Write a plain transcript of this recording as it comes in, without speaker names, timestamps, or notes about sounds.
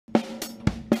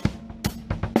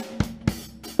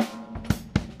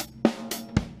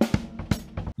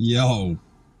Yo,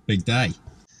 big day.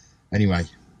 Anyway,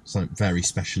 something very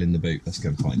special in the boot. Let's go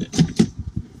and find it.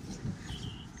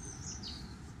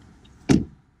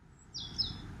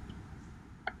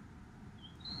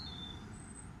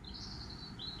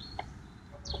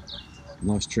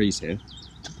 Nice trees here.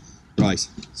 Right,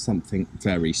 something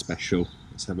very special.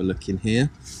 Let's have a look in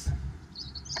here.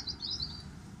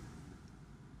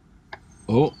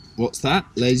 Oh, what's that?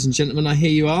 Ladies and gentlemen, I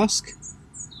hear you ask.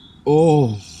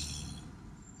 Oh,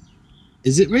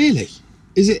 is it really?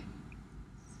 Is it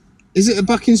a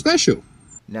Buckin Special?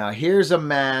 Now here's a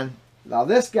man. Now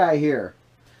this guy here,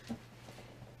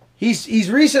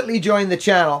 he's recently joined the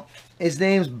channel. His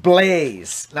name's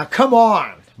Blaise. Now come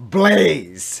on,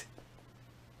 Blaise.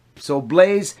 So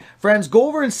Blaise, friends, go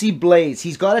over and see Blaise.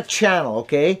 He's got a channel,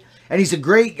 okay? And he's a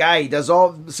great guy. He does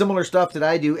all similar stuff that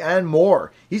I do and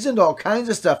more. He's into all kinds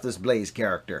of stuff, this Blaise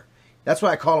character. That's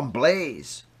why I call him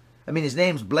Blaise. I mean, his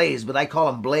name's Blaise, but I call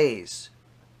him Blaise.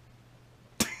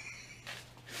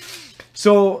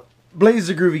 So, Blaise is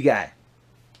a groovy guy.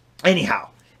 Anyhow,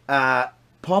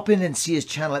 pop in and see his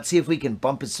channel. Let's see if we can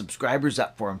bump his subscribers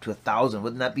up for him to 1,000.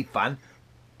 Wouldn't that be fun?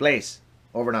 Blaise,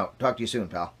 over and out. Talk to you soon,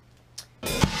 pal.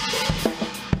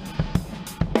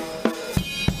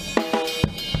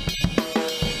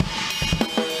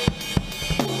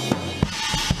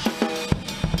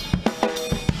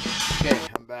 Okay,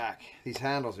 I'm back. These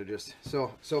handles are just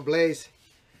so Blaise,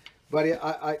 buddy.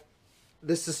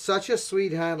 This is such a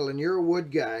sweet handle, and you're a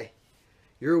wood guy.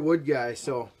 You're a wood guy,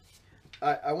 so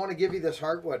I want to give you this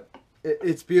hardwood.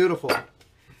 It's beautiful.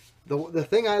 The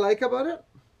thing I like about it.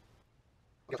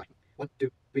 1, 2,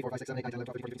 3, 4, 5, 6, 7, 8, 9, 10, 11,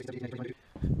 12, 13, 14, 15, 16, 17,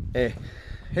 18, 19.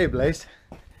 Hey, Blaise.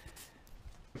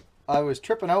 I was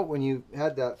tripping out when you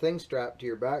had that thing strapped to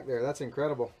your back there. That's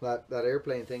incredible. That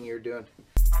airplane thing you're doing.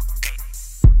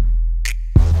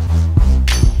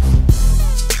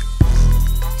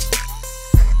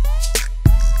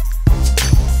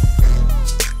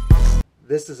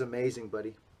 This is amazing,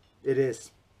 buddy. It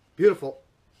is. Beautiful.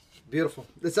 Beautiful.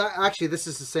 This actually, this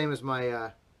is the same as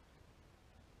my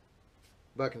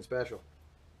Buckin Special.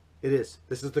 It is.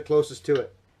 This is the closest to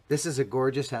it. This is a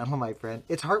gorgeous handle, my friend.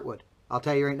 It's heartwood. I'll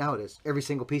tell you right now it is. Every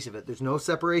single piece of it. There's no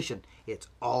separation. It's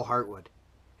all heartwood.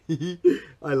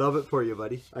 I love it for you,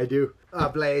 buddy. I do. Ah,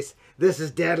 Blaise, this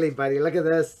is deadly, buddy. Look at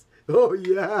this. Oh,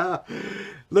 yeah.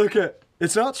 Look at it.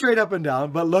 It's not straight up and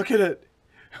down, but look at it.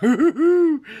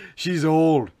 She's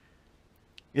old.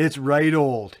 It's right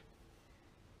old.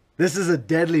 This is a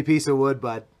deadly piece of wood,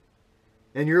 bud.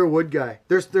 And you're a wood guy.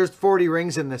 There's 40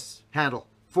 rings in this handle.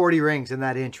 40 rings in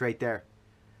that inch right there.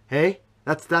 Hey?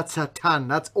 That's a ton.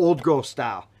 That's old growth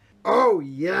style. Oh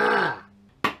yeah.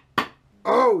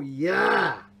 Oh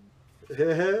yeah.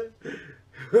 It's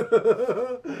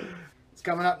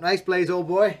coming up nice, Blaise, old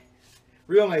boy.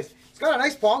 Real nice. It's got a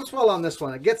nice palm swell on this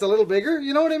one. It gets a little bigger,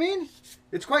 you know what I mean?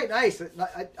 It's quite nice.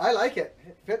 I like it.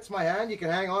 It fits my hand. You can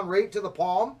hang on right to the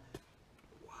palm.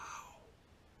 Wow.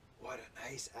 What a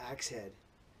nice axe head.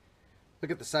 Look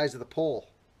at the size of the pole.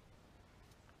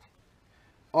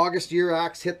 August, your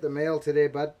axe hit the mail today,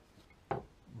 bud.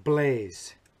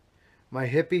 Blaise. My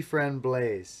hippie friend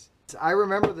Blaise. I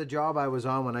remember the job I was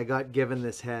on when I got given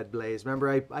this head, Blaise.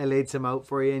 Remember I laid some out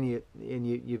for you and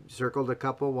you circled a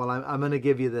couple? Well, I'm going to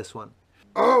give you this one.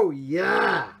 Oh,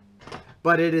 yeah.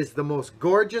 But it is the most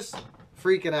gorgeous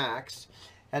freaking axe.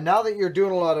 And now that you're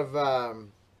doing a lot of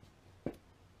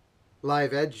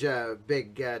live edge,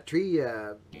 big tree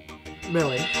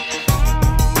milling.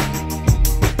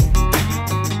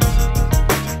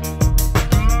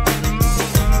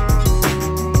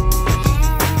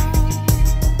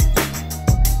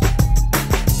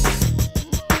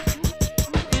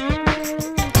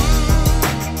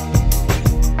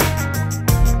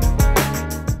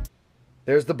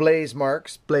 There's the Blaise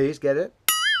marks. Blaise, get it?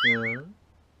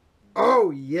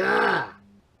 Oh, yeah.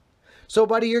 So,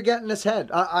 buddy, you're getting this head.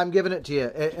 I'm giving it to you.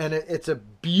 And it's a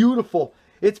beautiful...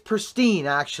 It's pristine,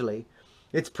 actually.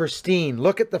 It's pristine.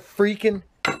 Look at the freaking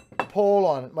pole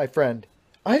on it, my friend.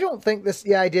 I don't think this...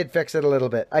 Yeah, I did fix it a little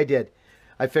bit. I did.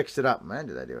 I fixed it up. Man,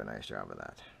 did I do a nice job of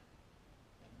that.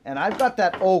 And I've got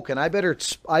that oak, and I better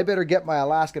get my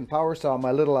Alaskan power saw,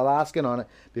 my little Alaskan on it,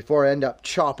 before I end up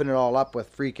chopping it all up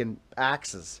with freaking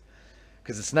axes.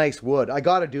 Because it's nice wood. I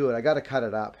got to do it. I got to cut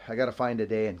it up. I got to find a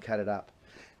day and cut it up.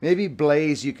 Maybe,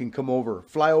 Blaise, you can come over.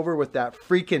 Fly over with that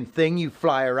freaking thing you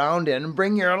fly around in and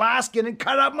bring your Alaskan and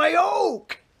cut up my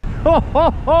oak. Ho,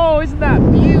 ho, ho, isn't that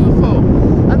beautiful?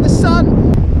 And the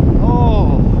sun.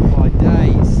 Oh, my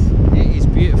days. It is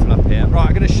beautiful up here. Right,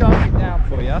 I'm going to shine it down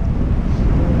for you.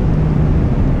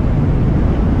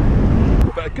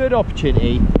 But a good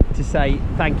opportunity to say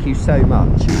thank you so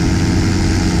much.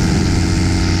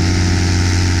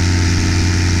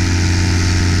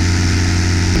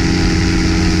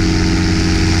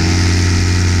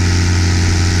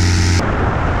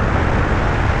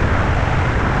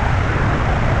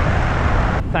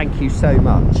 thank you so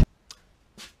much.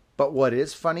 But what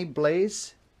is funny,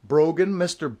 Blaise, Brogan,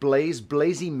 Mr. Blaise,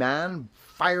 Blazy Man,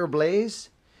 Fire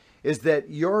Blaze, is that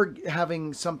you're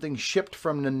having something shipped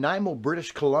from Nanaimo,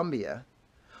 British Columbia,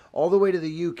 all the way to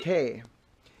the UK.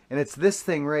 And it's this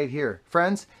thing right here.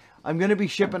 Friends, I'm going to be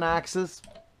shipping axes.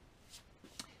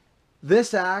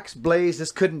 This axe, Blaise,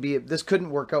 this couldn't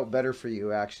work out better for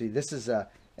you, actually. This is a,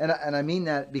 and I mean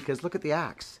that because look at the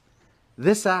axe.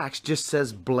 This axe just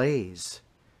says Blaise.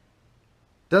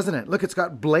 Doesn't it? Look, it's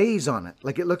got blaze on it.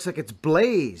 Like it looks like it's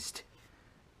blazed.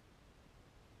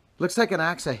 Looks like an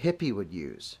axe a hippie would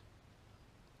use.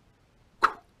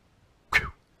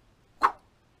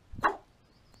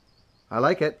 I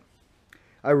like it.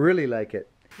 I really like it.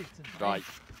 Right,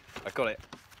 I got it.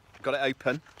 Got it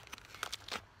open.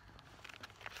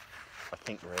 I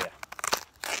think we're here.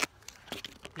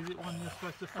 Is it one you're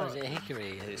supposed to Oh, is throw? it a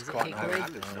hickory? It's Is it quite hickory? nice.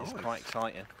 It's quite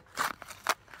exciting.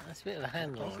 That's a bit of a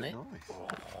handle on it.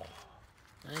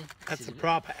 Eh? That's a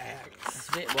proper axe. That's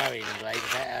a bit worrying, Blaise,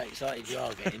 about how excited you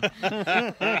are getting.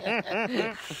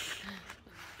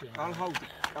 I'll hold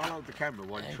the camera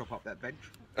while you chop up that bench.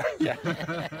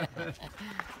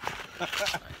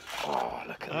 Oh,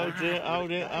 look at Hold it,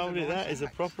 hold it, hold it. That is a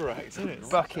proper axe, isn't it?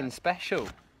 Buckin Special.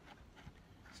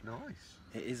 It's nice.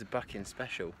 It is a Buckin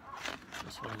Special.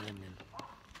 What's one of them then?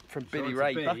 From Billy it's a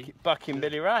Ray. bee. Buckin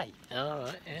Billy Ray. Oh,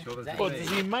 right, yeah. Sure there's That a What, is-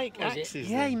 does he make Was it- axes?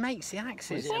 Yeah, he then? makes the Was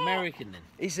axes. it American then?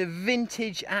 It's a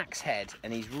vintage axe head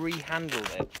and he's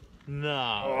rehandled it. No.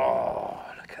 Oh,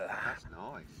 look at that. That's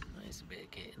nice. That's a bit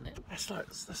of kit, isn't it? That's like.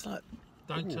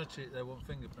 Don't touch it, they want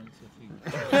fingerprints if you...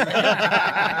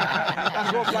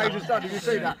 That's what Blaise has done. Did you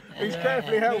see that? He's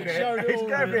carefully held it. He's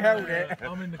carefully held it.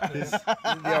 I'm in the clear.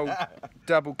 The old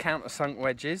double countersunk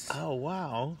wedges. Oh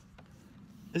wow.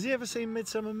 Has he ever seen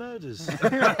Midsummer Murders? I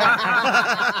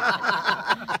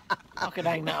could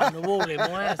hang that on the wall in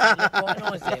my house. It'd look quite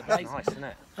nice there, Blaise. Nice, isn't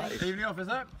it? Evening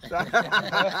officer.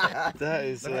 That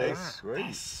is That's sweet.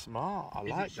 that's smart. I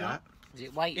like that. Is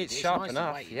it weighted? It's sharp nice and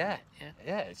enough, weighted, yeah. isn't it?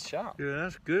 Yeah, it's sharp. Yeah,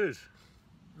 that's good.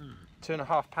 2.5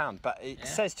 £2.5, but it Yeah.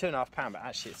 says 2.5 £2, but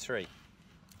actually it's 3.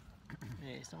 Yeah,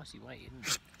 it's nicely weighted,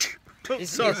 isn't it?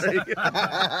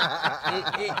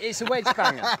 It's a wedge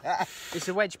banger. It's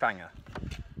a wedge banger.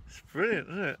 It's brilliant,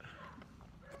 isn't it?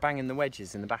 Banging the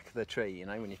wedges in the back of the tree, you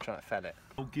know, when you're trying to fell it.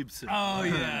 Old Gibson. Oh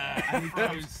yeah, and he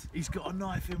goes, He's got a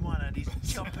knife in one hand, he's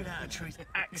jumping out of trees,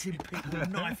 axing people,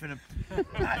 knifing them.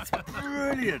 That's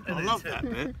brilliant. I love that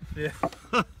bit. yeah.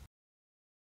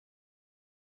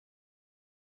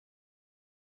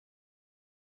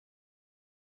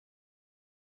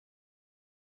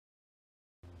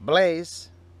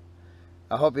 Blaise,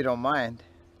 I hope you don't mind.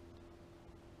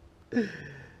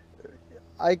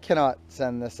 I cannot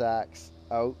send this axe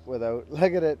out without,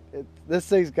 look at it, this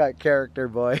thing's got character,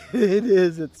 boy. It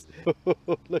is, it's,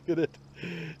 look at it.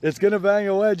 It's gonna bang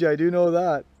a wedge, I do know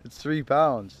that. It's 3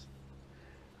 pounds.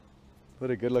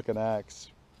 What a good looking axe.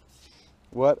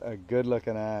 What a good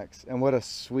looking axe. And what a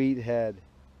sweet head.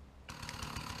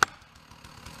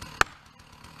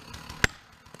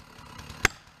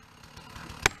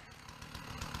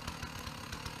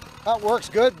 That works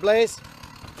good, Blaise.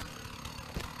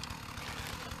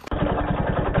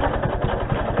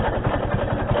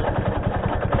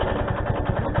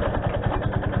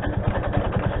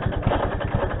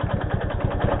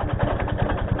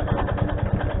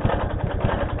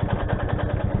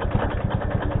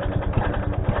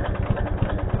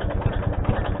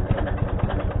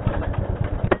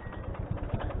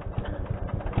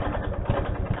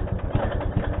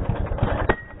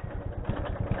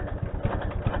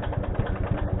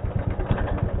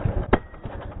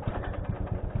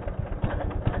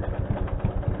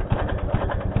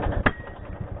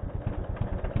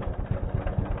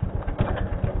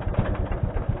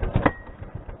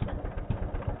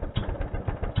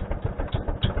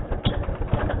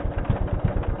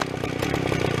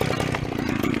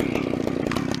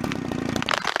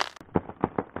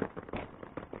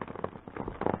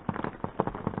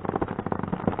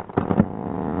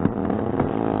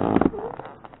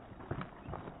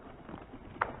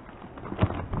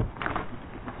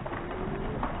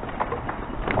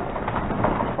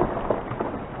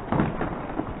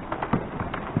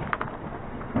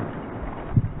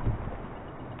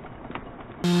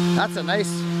 That's a nice,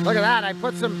 look at that, I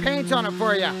put some paint on it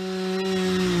for you.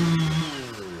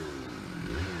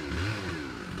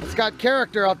 It's got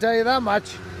character, I'll tell you that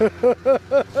much.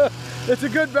 It's a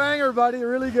good banger, buddy,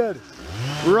 really good.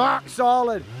 Rock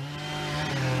solid.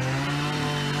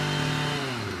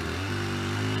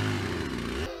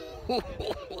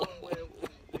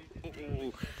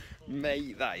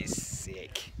 Mate, that is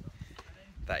sick.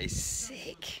 That is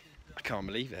sick. can't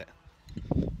believe it.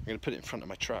 I'm going to put it in front of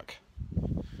my truck.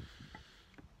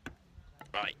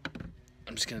 Right,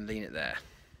 I'm just going to lean it there.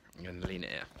 I'm going to lean it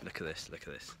here. Look at this, look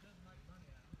at this.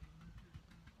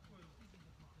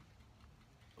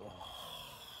 Oh.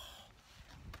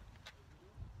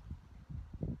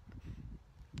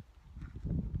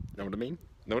 Know what I mean?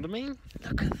 Know what I mean?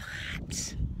 Look at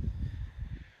that.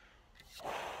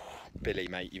 Billy,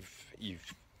 mate,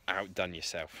 you've outdone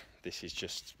yourself. This is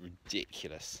just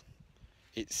ridiculous.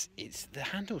 It's the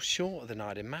handle's shorter than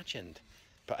I'd imagined,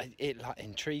 but it like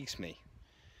intrigues me.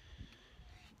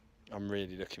 I'm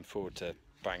really looking forward to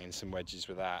banging some wedges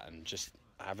with that and just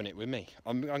having it with me.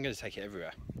 I'm going to take it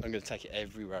everywhere. I'm going to take it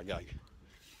everywhere I go.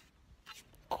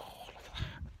 Oh, look at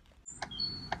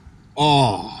that.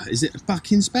 Oh, is it a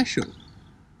Buckin Special?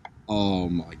 Oh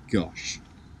my gosh.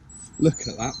 Look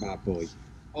at that bad boy.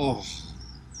 Oh.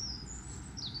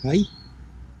 Hey?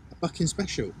 A Buckin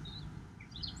Special.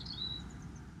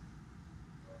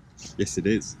 Yes, it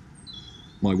is.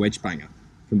 My wedge banger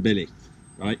from Billy.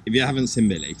 Right? If you haven't seen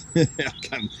Billy,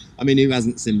 I mean, who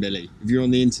hasn't seen Billy? If you're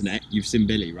on the internet, you've seen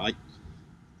Billy, right?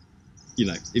 You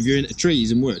know, if you're into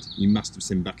trees and wood, you must have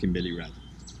seen Buckin Billy Red.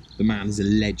 The man is a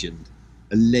legend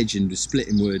with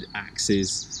splitting wood,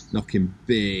 axes, knocking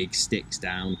big sticks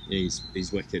down.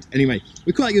 He's wicked. Anyway,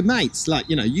 we're quite good mates, like,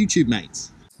 you know, YouTube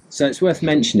mates. So it's worth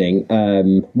mentioning,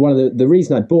 one of the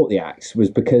reason I bought the axe was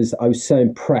because I was so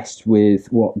impressed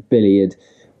with what Billy had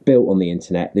built on the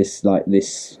internet. This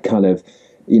kind of,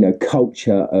 you know,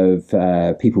 culture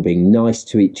of people being nice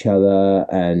to each other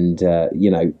and you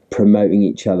know, promoting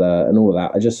each other and all of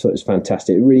that. I just thought it was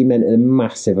fantastic. It really meant a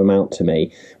massive amount to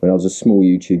me when I was a small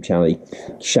YouTube channel. He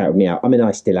shouted me out. I mean,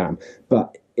 I still am,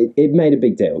 but it made a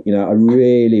big deal. You know, I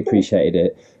really appreciated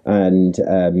it, and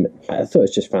I thought it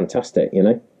was just fantastic. You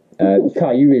know.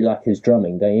 Kai, you really like his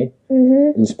drumming, don't you?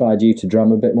 Mm-hmm. Inspired you to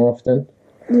drum a bit more often?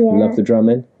 Yeah. Love the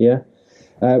drumming, yeah?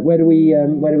 Where do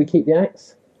we keep the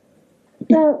axe?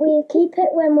 Well, we keep it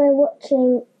when we're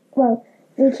watching, well,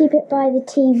 we keep it by the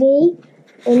TV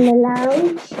in the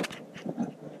lounge.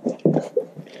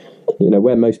 You know,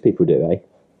 where most people do,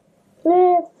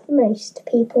 eh? Most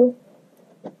people.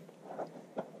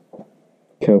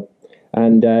 Cool.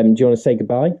 And do you want to say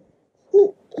goodbye?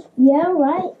 Yeah,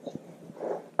 right.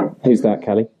 Who's that,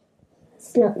 Callie?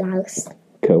 It's not Louse.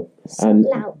 Cool. It's and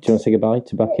not do you want to say goodbye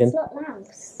to Buckin? It's not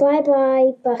Louse.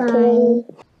 Bye-bye, Buckin.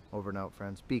 Over and out,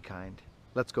 friends. Be kind.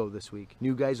 Let's go this week.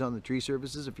 New guys on the tree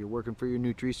services. If you're working for your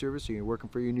new tree service or you're working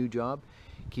for your new job,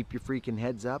 keep your freaking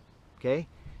heads up, okay?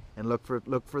 And look for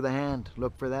the hand.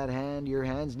 Look for that hand. Your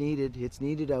hand's needed. It's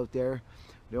needed out there.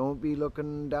 Don't be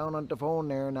looking down on the phone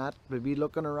there and that, but be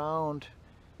looking around.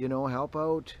 You know, help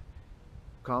out.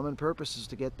 Common purpose is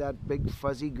to get that big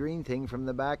fuzzy green thing from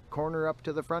the back corner up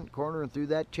to the front corner and through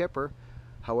that chipper.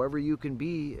 However you can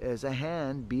be as a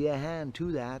hand, be a hand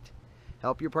to that.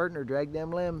 Help your partner drag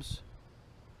them limbs.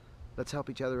 Let's help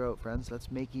each other out, friends.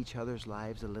 Let's make each other's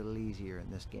lives a little easier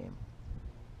in this game.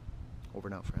 Over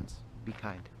and out, friends. Be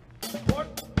kind.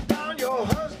 Put down your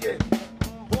husky,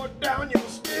 put down your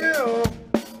steel,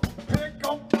 pick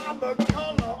up on the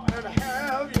color.